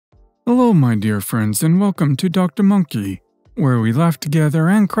Hello, my dear friends, and welcome to Dr.Monkey, where we laugh together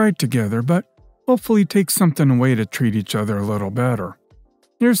and cry together, but hopefully take something away to treat each other a little better.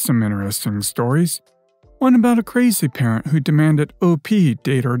 Here's some interesting stories. One about a crazy parent who demanded OP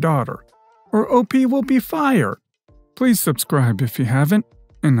date her daughter, or OP will be fired. Please subscribe if you haven't,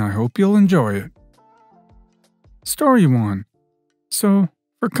 and I hope you'll enjoy it. Story 1. So,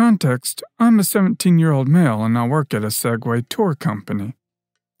 for context, I'm a 17-year-old male and I work at a Segway tour company.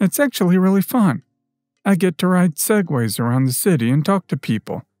 It's actually really fun. I get to ride Segways around the city and talk to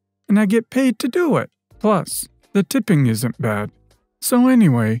people, and I get paid to do it. Plus, the tipping isn't bad. So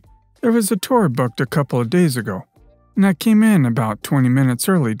anyway, there was a tour booked a couple of days ago, and I came in about 20 minutes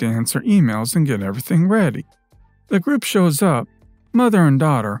early to answer emails and get everything ready. The group shows up, mother and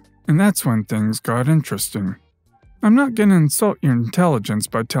daughter, and that's when things got interesting. I'm not going to insult your intelligence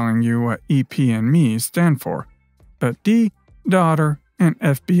by telling you what EP and me stand for, but D, daughter, and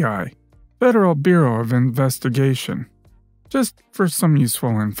FBI, Federal Bureau of Investigation. Just for some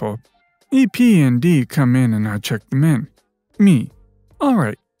useful info. EP and D come in and I check them in. Me.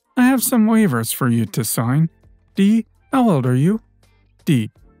 Alright, I have some waivers for you to sign. D, how old are you? D.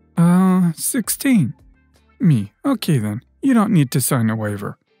 16. Me. Okay then, you don't need to sign a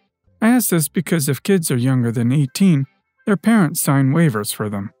waiver. I ask this because if kids are younger than 18, their parents sign waivers for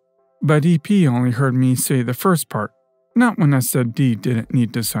them. But EP only heard me say the first part, not when I said D didn't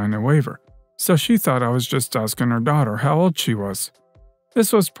need to sign a waiver, so she thought I was just asking her daughter how old she was.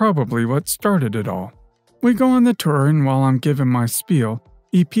 This was probably what started it all. We go on the tour and while I'm giving my spiel,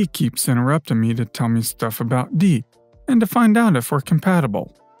 EP keeps interrupting me to tell me stuff about D and to find out if we're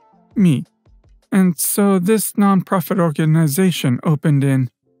compatible. Me. And so this nonprofit organization opened in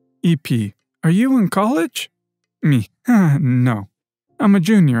EP. Are you in college? Me. No. I'm a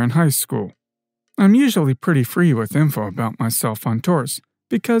junior in high school. I'm usually pretty free with info about myself on tours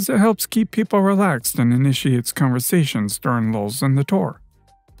because it helps keep people relaxed and initiates conversations during lulls in the tour.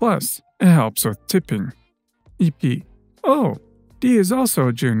 Plus, it helps with tipping. EP. Oh, D is also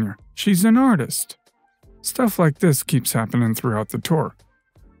a junior. She's an artist. Stuff like this keeps happening throughout the tour.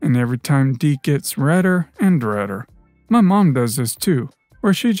 And every time D gets redder and redder. My mom does this too,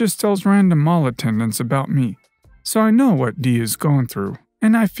 where she just tells random mall attendants about me. So I know what D is going through,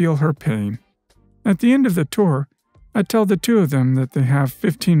 and I feel her pain. At the end of the tour, I tell the two of them that they have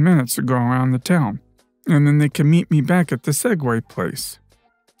 15 minutes to go around the town, and then they can meet me back at the Segway place.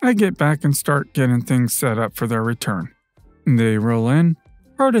 I get back and start getting things set up for their return. They roll in,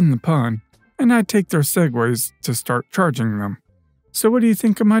 pardon the pun, and I take their Segways to start charging them. So what do you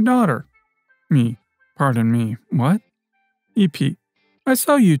think of my daughter? Me. Pardon me, what? EP. I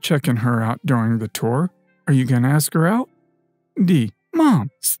saw you checking her out during the tour. Are you gonna ask her out? D.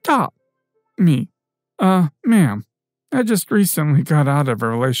 Mom, stop. Me. Ma'am, I just recently got out of a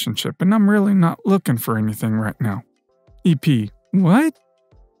relationship and I'm really not looking for anything right now. EP. What?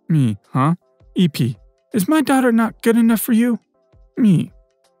 Me. Huh? EP. Is my daughter not good enough for you? Me.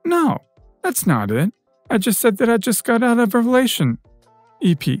 No, that's not it. I just said that I just got out of a relation.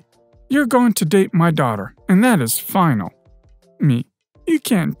 EP. You're going to date my daughter, and that is final. Me. You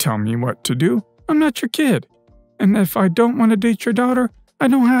can't tell me what to do. I'm not your kid. And if I don't want to date your daughter, I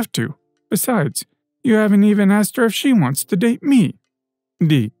don't have to. Besides, you haven't even asked her if she wants to date me.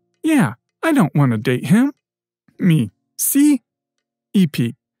 D. Yeah, I don't want to date him. Me. See?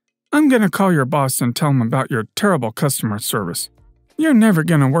 EP. I'm gonna call your boss and tell him about your terrible customer service. You're never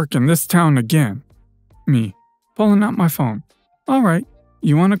gonna work in this town again. Me. Pulling out my phone. Alright,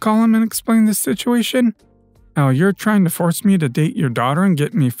 you wanna call him and explain this situation? How you're trying to force me to date your daughter and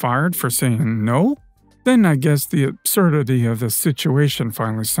get me fired for saying no? Then I guess the absurdity of the situation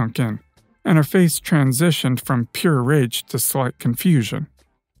finally sunk in, and her face transitioned from pure rage to slight confusion.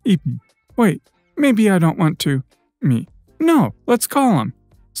 EP. Wait, maybe I don't want to. Me. No, let's call him.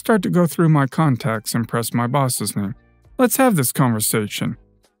 Start to go through my contacts and press my boss's name. Let's have this conversation.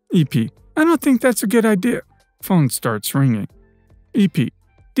 EP. I don't think that's a good idea. Phone starts ringing. EP.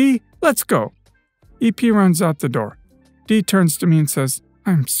 D, let's go. EP runs out the door. D turns to me and says,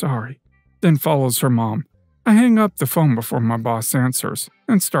 I'm sorry. Then follows her mom. I hang up the phone before my boss answers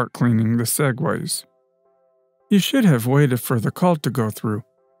and start cleaning the Segways. You should have waited for the call to go through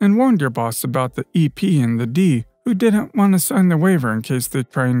and warned your boss about the EP and the D who didn't want to sign the waiver in case they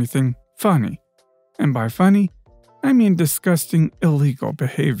try anything funny. And by funny, I mean disgusting illegal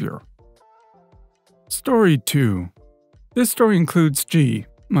behavior. Story 2. This story includes G,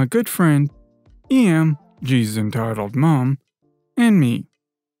 my good friend, EM, G's entitled mom, and me.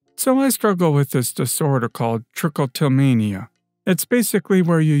 So I struggle with this disorder called trichotillomania. It's basically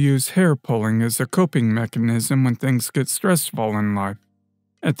where you use hair pulling as a coping mechanism when things get stressful in life.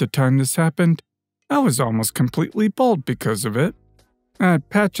 At the time this happened, I was almost completely bald because of it. I had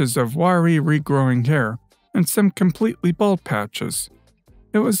patches of wiry regrowing hair and some completely bald patches.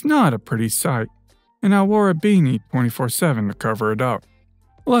 It was not a pretty sight, and I wore a beanie 24/7 to cover it up.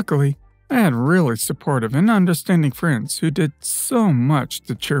 Luckily, I had really supportive and understanding friends who did so much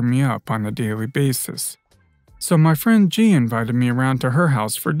to cheer me up on a daily basis. So my friend G invited me around to her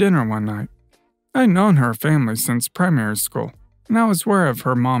house for dinner one night. I'd known her family since primary school, and I was aware of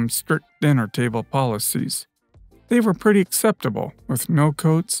her mom's strict dinner table policies. They were pretty acceptable, with no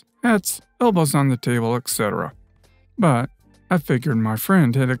coats, hats, elbows on the table, etc. But I figured my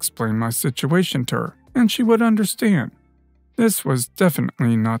friend had explained my situation to her, and she would understand. This was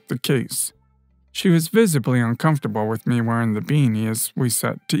definitely not the case. She was visibly uncomfortable with me wearing the beanie as we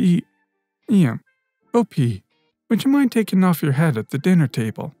sat to eat. OP, would you mind taking off your hat at the dinner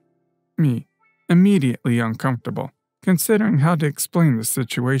table? Me, immediately uncomfortable, considering how to explain the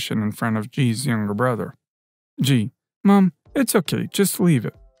situation in front of G's younger brother. G, Mom, it's okay, just leave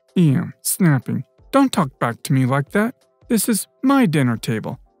it. Snapping, don't talk back to me like that. This is my dinner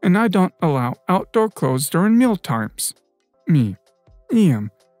table, and I don't allow outdoor clothes during meal times. Me,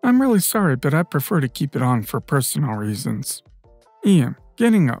 I'm really sorry, but I prefer to keep it on for personal reasons.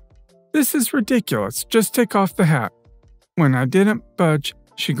 Getting up. This is ridiculous, just take off the hat. When I didn't budge,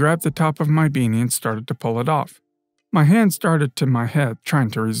 she grabbed the top of my beanie and started to pull it off. My hand started to my head,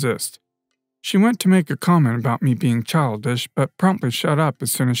 trying to resist. She went to make a comment about me being childish, but promptly shut up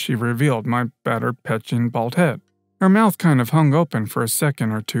as soon as she revealed my battered, patching bald head. Her mouth kind of hung open for a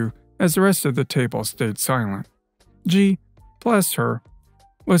second or two as the rest of the table stayed silent. G, bless her,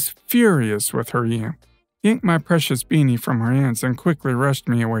 was furious with her yanked my precious beanie from her hands and quickly rushed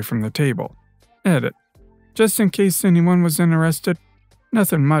me away from the table. Edit. Just in case anyone was interested,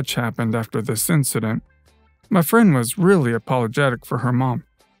 nothing much happened after this incident. My friend was really apologetic for her mom,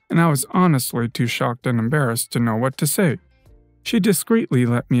 and I was honestly too shocked and embarrassed to know what to say. She discreetly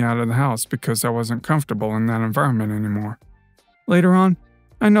let me out of the house because I wasn't comfortable in that environment anymore. Later on,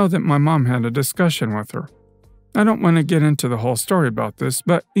 I know that my mom had a discussion with her. I don't want to get into the whole story about this,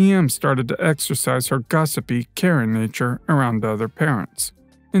 but EM started to exercise her gossipy, caring nature around the other parents.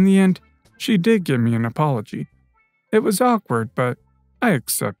 In the end, she did give me an apology. It was awkward, but I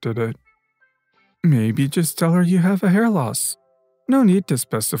accepted it. Maybe just tell her you have a hair loss. No need to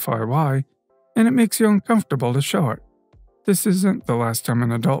specify why, and it makes you uncomfortable to show it. This isn't the last time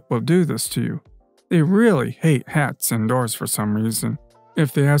an adult will do this to you. They really hate hats indoors for some reason.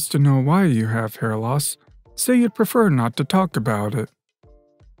 If they ask to know why you have hair loss, say you'd prefer not to talk about it.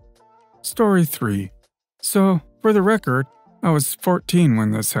 Story 3. So, for the record, I was 14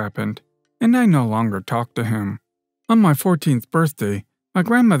 when this happened, and I no longer talk to him. On my 14th birthday, my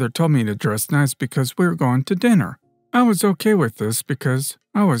grandmother told me to dress nice because we were going to dinner. I was okay with this because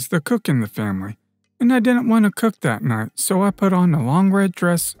I was the cook in the family, and I didn't want to cook that night, so I put on a long red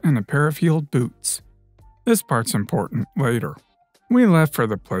dress and a pair of heeled boots. This part's important later. We left for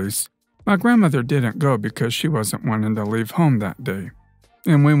the place. My grandmother didn't go because she wasn't wanting to leave home that day.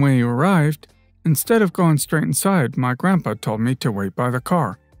 And when we arrived, instead of going straight inside, my grandpa told me to wait by the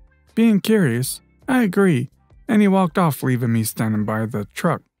car. Being curious, I agreed, and he walked off leaving me standing by the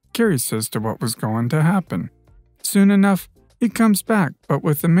truck, curious as to what was going to happen. Soon enough, he comes back, but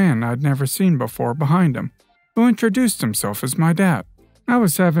with a man I'd never seen before behind him, who introduced himself as my dad. I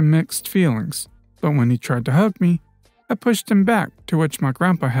was having mixed feelings, but when he tried to hug me, I pushed him back, to which my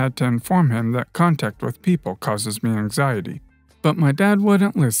grandpa had to inform him that contact with people causes me anxiety. But my dad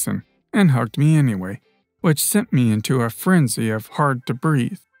wouldn't listen, and hugged me anyway, which sent me into a frenzy of hard to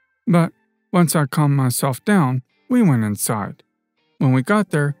breathe. But once I calmed myself down, we went inside. When we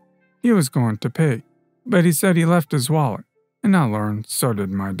got there, he was going to pay, but he said he left his wallet, and I learned so did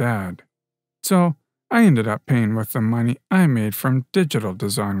my dad. So I ended up paying with the money I made from digital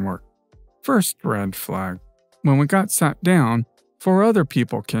design work. First red flag. When we got sat down, 4 other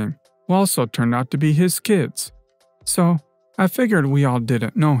people came, who also turned out to be his kids. So I figured we all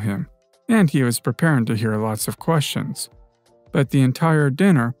didn't know him, and he was preparing to hear lots of questions. But the entire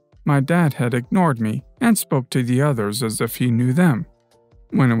dinner, my dad had ignored me and spoke to the others as if he knew them.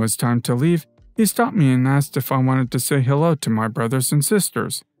 When it was time to leave, he stopped me and asked if I wanted to say hello to my brothers and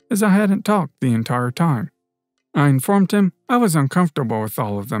sisters, as I hadn't talked the entire time. I informed him I was uncomfortable with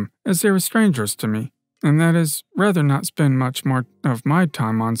all of them, as they were strangers to me, and that is, rather not spend much more of my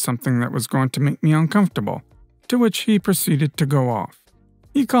time on something that was going to make me uncomfortable, to which he proceeded to go off.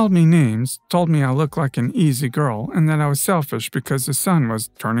 He called me names, told me I looked like an easy girl, and that I was selfish because his son was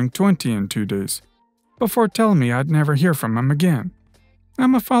turning 20 in 2 days, before telling me I'd never hear from him again.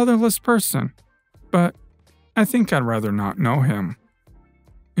 I'm a fatherless person, but I think I'd rather not know him.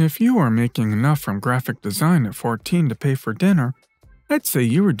 If you were making enough from graphic design at 14 to pay for dinner, I'd say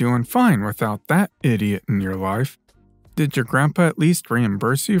you were doing fine without that idiot in your life. Did your grandpa at least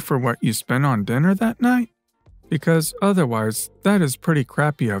reimburse you for what you spent on dinner that night? Because otherwise, that is pretty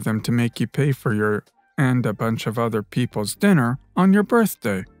crappy of them to make you pay for your and a bunch of other people's dinner on your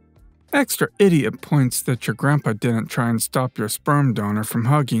birthday. Extra idiot points that your grandpa didn't try and stop your sperm donor from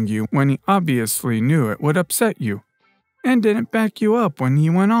hugging you when he obviously knew it would upset you, and didn't back you up when he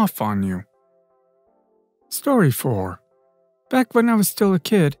went off on you. Story 4. Back when I was still a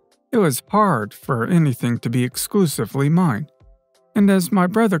kid, it was hard for anything to be exclusively mine. And as my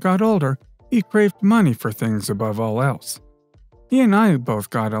brother got older, he craved money for things above all else. He and I both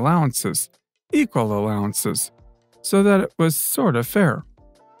got allowances, equal allowances, so that it was sorta fair.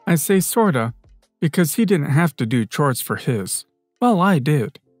 I say sorta because he didn't have to do chores for his. Well, I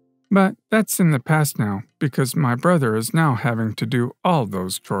did. But that's in the past now because my brother is now having to do all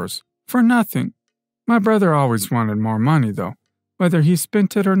those chores for nothing. My brother always wanted more money though, whether he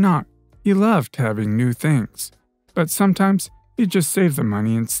spent it or not. He loved having new things, but sometimes he'd just save the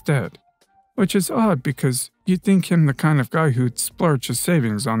money instead, which is odd because you'd think him the kind of guy who'd splurge his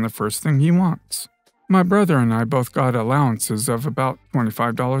savings on the first thing he wants. My brother and I both got allowances of about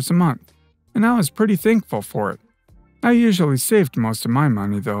 $25 a month, and I was pretty thankful for it. I usually saved most of my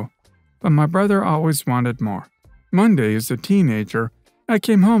money though, but my brother always wanted more. One day as a teenager, I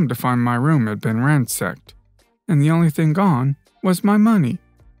came home to find my room had been ransacked, and the only thing gone was my money.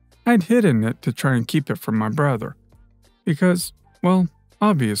 I'd hidden it to try and keep it from my brother. Because, well,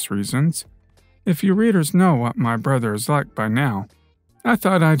 obvious reasons. If you readers know what my brother is like by now, I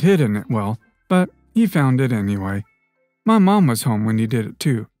thought I'd hidden it well, but he found it anyway. My mom was home when he did it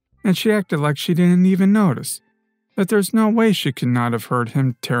too, and she acted like she didn't even notice. But there's no way she could not have heard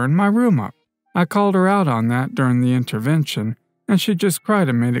him tearing my room up. I called her out on that during the intervention, and she just cried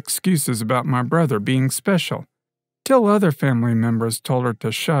and made excuses about my brother being special, till other family members told her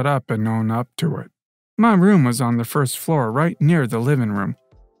to shut up and own up to it. My room was on the first floor right near the living room.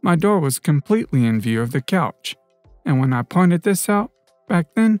 My door was completely in view of the couch, and when I pointed this out, back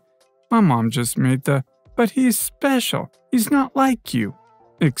then, my mom just made the, "But he's special, he's not like you,"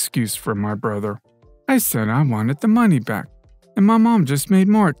 excuse for my brother. I said I wanted the money back, and my mom just made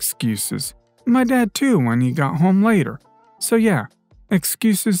more excuses, and my dad too when he got home later. So yeah,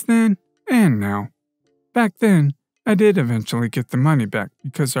 excuses then and now. Back then, I did eventually get the money back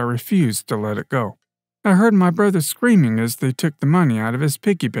because I refused to let it go. I heard my brother screaming as they took the money out of his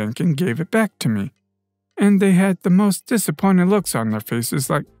piggy bank and gave it back to me. And they had the most disappointed looks on their faces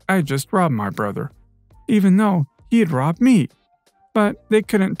like I just robbed my brother, even though he had robbed me. But they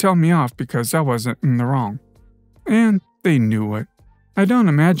couldn't tell me off because I wasn't in the wrong. And they knew it. I don't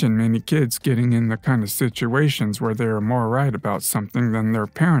imagine many kids getting in the kind of situations where they are more right about something than their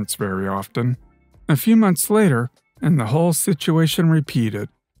parents very often. A few months later, and the whole situation repeated.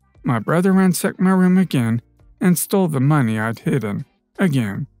 My brother ransacked my room again and stole the money I'd hidden,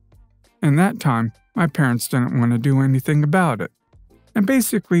 again. And that time, my parents didn't want to do anything about it, and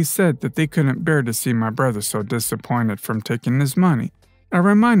basically said that they couldn't bear to see my brother so disappointed from taking his money. I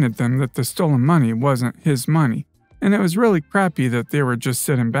reminded them that the stolen money wasn't his money, and it was really crappy that they were just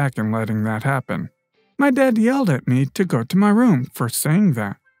sitting back and letting that happen. My dad yelled at me to go to my room for saying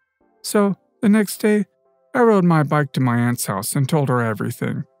that. So, the next day, I rode my bike to my aunt's house and told her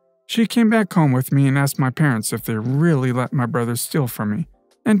everything. She came back home with me and asked my parents if they really let my brother steal from me,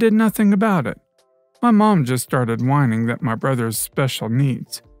 and did nothing about it. My mom just started whining that my brother has special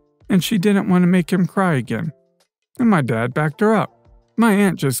needs, and she didn't want to make him cry again. And my dad backed her up. My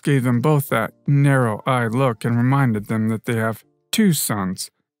aunt just gave them both that narrow-eyed look and reminded them that they have 2 sons,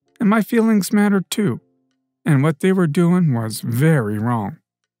 and my feelings mattered too, and what they were doing was very wrong.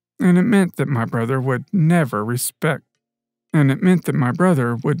 And it meant that my brother would never respect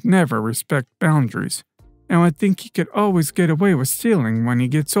boundaries, and would think he could always get away with stealing when he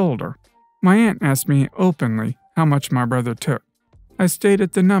gets older. My aunt asked me openly how much my brother took. I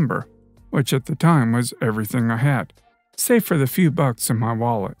stated the number, which at the time was everything I had, save for the few bucks in my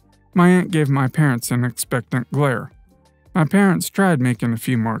wallet. My aunt gave my parents an expectant glare. My parents tried making a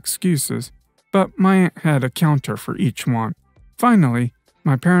few more excuses, but my aunt had a counter for each one. Finally,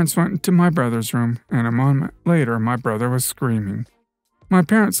 my parents went into my brother's room, and a moment later my brother was screaming. My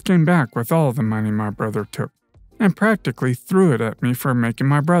parents came back with all the money my brother took, and practically threw it at me for making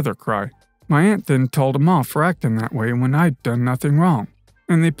my brother cry. My aunt then told them off for acting that way when I'd done nothing wrong,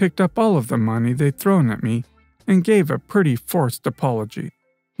 and they picked up all of the money they'd thrown at me and gave a pretty forced apology.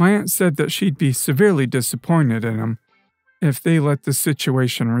 My aunt said that she'd be severely disappointed in them if they let the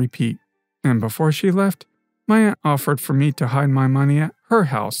situation repeat, and before she left, my aunt offered for me to hide my money at her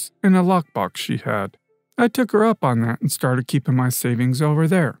house and a lockbox she had. I took her up on that and started keeping my savings over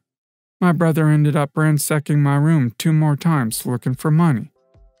there. My brother ended up ransacking my room 2 more times looking for money,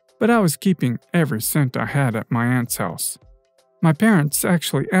 but I was keeping every cent I had at my aunt's house. My parents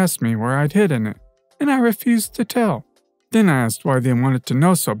actually asked me where I'd hidden it, and I refused to tell. Then I asked why they wanted to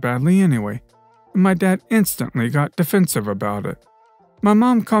know so badly anyway, and my dad instantly got defensive about it. My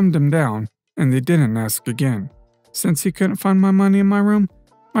mom calmed him down, and they didn't ask again. Since he couldn't find my money in my room,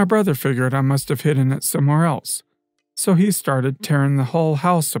 my brother figured I must have hidden it somewhere else. So he started tearing the whole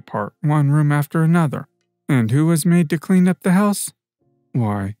house apart, one room after another. And who was made to clean up the house?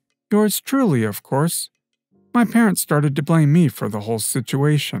 Why, yours truly, of course. My parents started to blame me for the whole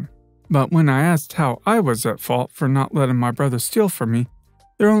situation. But when I asked how I was at fault for not letting my brother steal from me,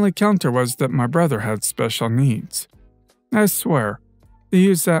 their only counter was that my brother had special needs. I swear, they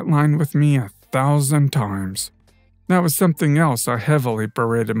used that line with me 1,000 times. That was something else I heavily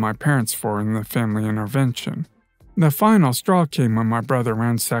berated my parents for in the family intervention. The final straw came when my brother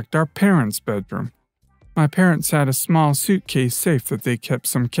ransacked our parents' bedroom. My parents had a small suitcase safe that they kept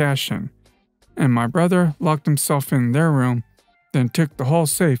some cash in, and my brother locked himself in their room, then took the whole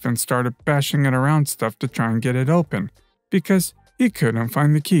safe and started bashing it around stuff to try and get it open, because he couldn't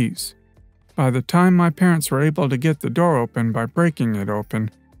find the keys. By the time my parents were able to get the door open by breaking it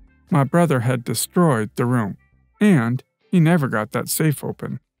open, my brother had destroyed the room, and he never got that safe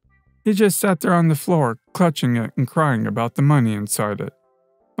open. He just sat there on the floor, clutching it and crying about the money inside it.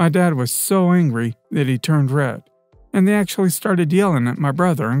 My dad was so angry that he turned red, and they actually started yelling at my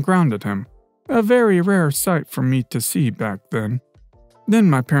brother and grounded him. A very rare sight for me to see back then. Then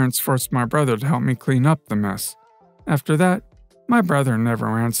my parents forced my brother to help me clean up the mess. After that, my brother never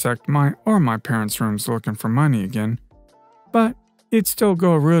ransacked my or my parents' rooms looking for money again. But he'd still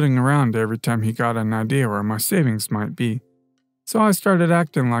go rooting around every time he got an idea where my savings might be. So I started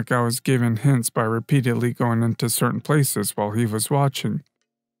acting like I was giving hints by repeatedly going into certain places while he was watching.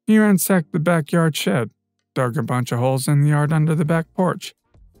 He ransacked the backyard shed, dug a bunch of holes in the yard under the back porch,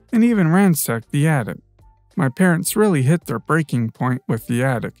 and even ransacked the attic. My parents really hit their breaking point with the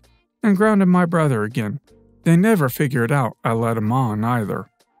attic and grounded my brother again. They never figured out I let him on either.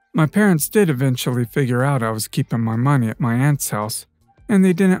 My parents did eventually figure out I was keeping my money at my aunt's house, and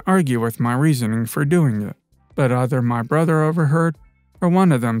they didn't argue with my reasoning for doing it. But either my brother overheard or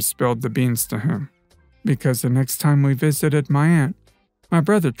one of them spilled the beans to him. Because the next time we visited my aunt, my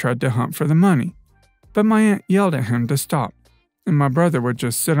brother tried to hunt for the money, but my aunt yelled at him to stop, and my brother would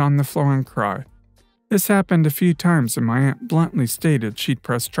just sit on the floor and cry. This happened a few times, and my aunt bluntly stated she'd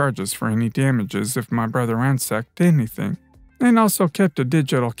press charges for any damages if my brother ransacked anything, and also kept a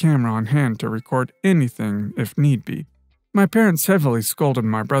digital camera on hand to record anything if need be. My parents heavily scolded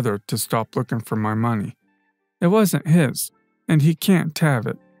my brother to stop looking for my money. It wasn't his, and he can't have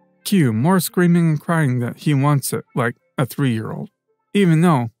it. Cue more screaming and crying that he wants it like a 3-year-old, even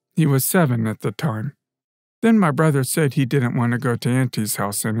though he was 7 at the time. Then my brother said he didn't want to go to Auntie's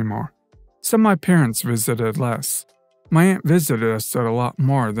house anymore, so my parents visited less. My aunt visited us a lot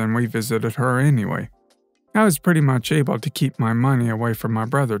more than we visited her anyway. I was pretty much able to keep my money away from my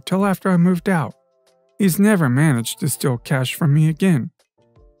brother till after I moved out. He's never managed to steal cash from me again.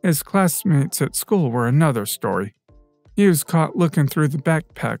 His classmates at school were another story. He was caught looking through the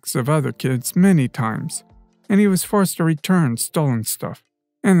backpacks of other kids many times, and he was forced to return stolen stuff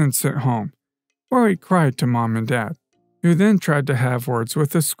and then sent home, where he cried to Mom and Dad, who then tried to have words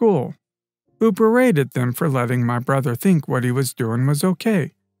with the school, who berated them for letting my brother think what he was doing was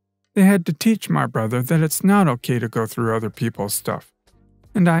okay. They had to teach my brother that it's not okay to go through other people's stuff.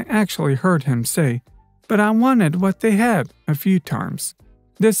 And I actually heard him say, "But I wanted what they had," a few times.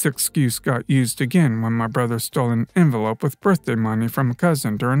 This excuse got used again when my brother stole an envelope with birthday money from a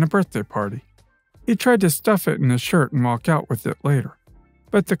cousin during a birthday party. He tried to stuff it in his shirt and walk out with it later,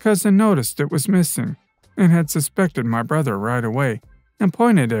 but the cousin noticed it was missing and had suspected my brother right away and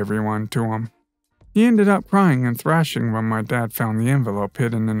pointed everyone to him. He ended up crying and thrashing when my dad found the envelope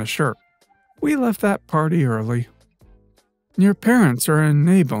hidden in his shirt. We left that party early. Your parents are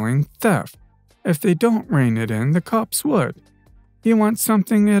enabling theft. If they don't rein it in, the cops would. He wants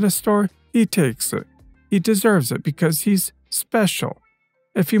something at a store, he takes it. He deserves it because he's special.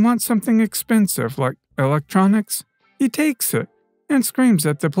 If he wants something expensive like electronics, he takes it and screams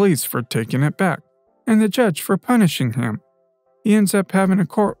at the police for taking it back and the judge for punishing him. He ends up having a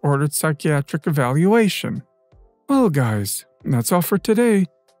court-ordered psychiatric evaluation. Well guys, that's all for today.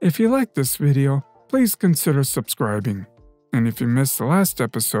 If you like this video, please consider subscribing. And if you missed the last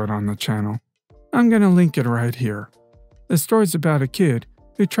episode on the channel, I'm going to link it right here. The story's about a kid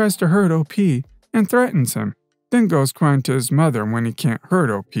who tries to hurt OP and threatens him, then goes crying to his mother when he can't hurt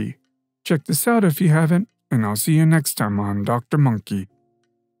OP. Check this out if you haven't, and I'll see you next time on Dr. Monkey.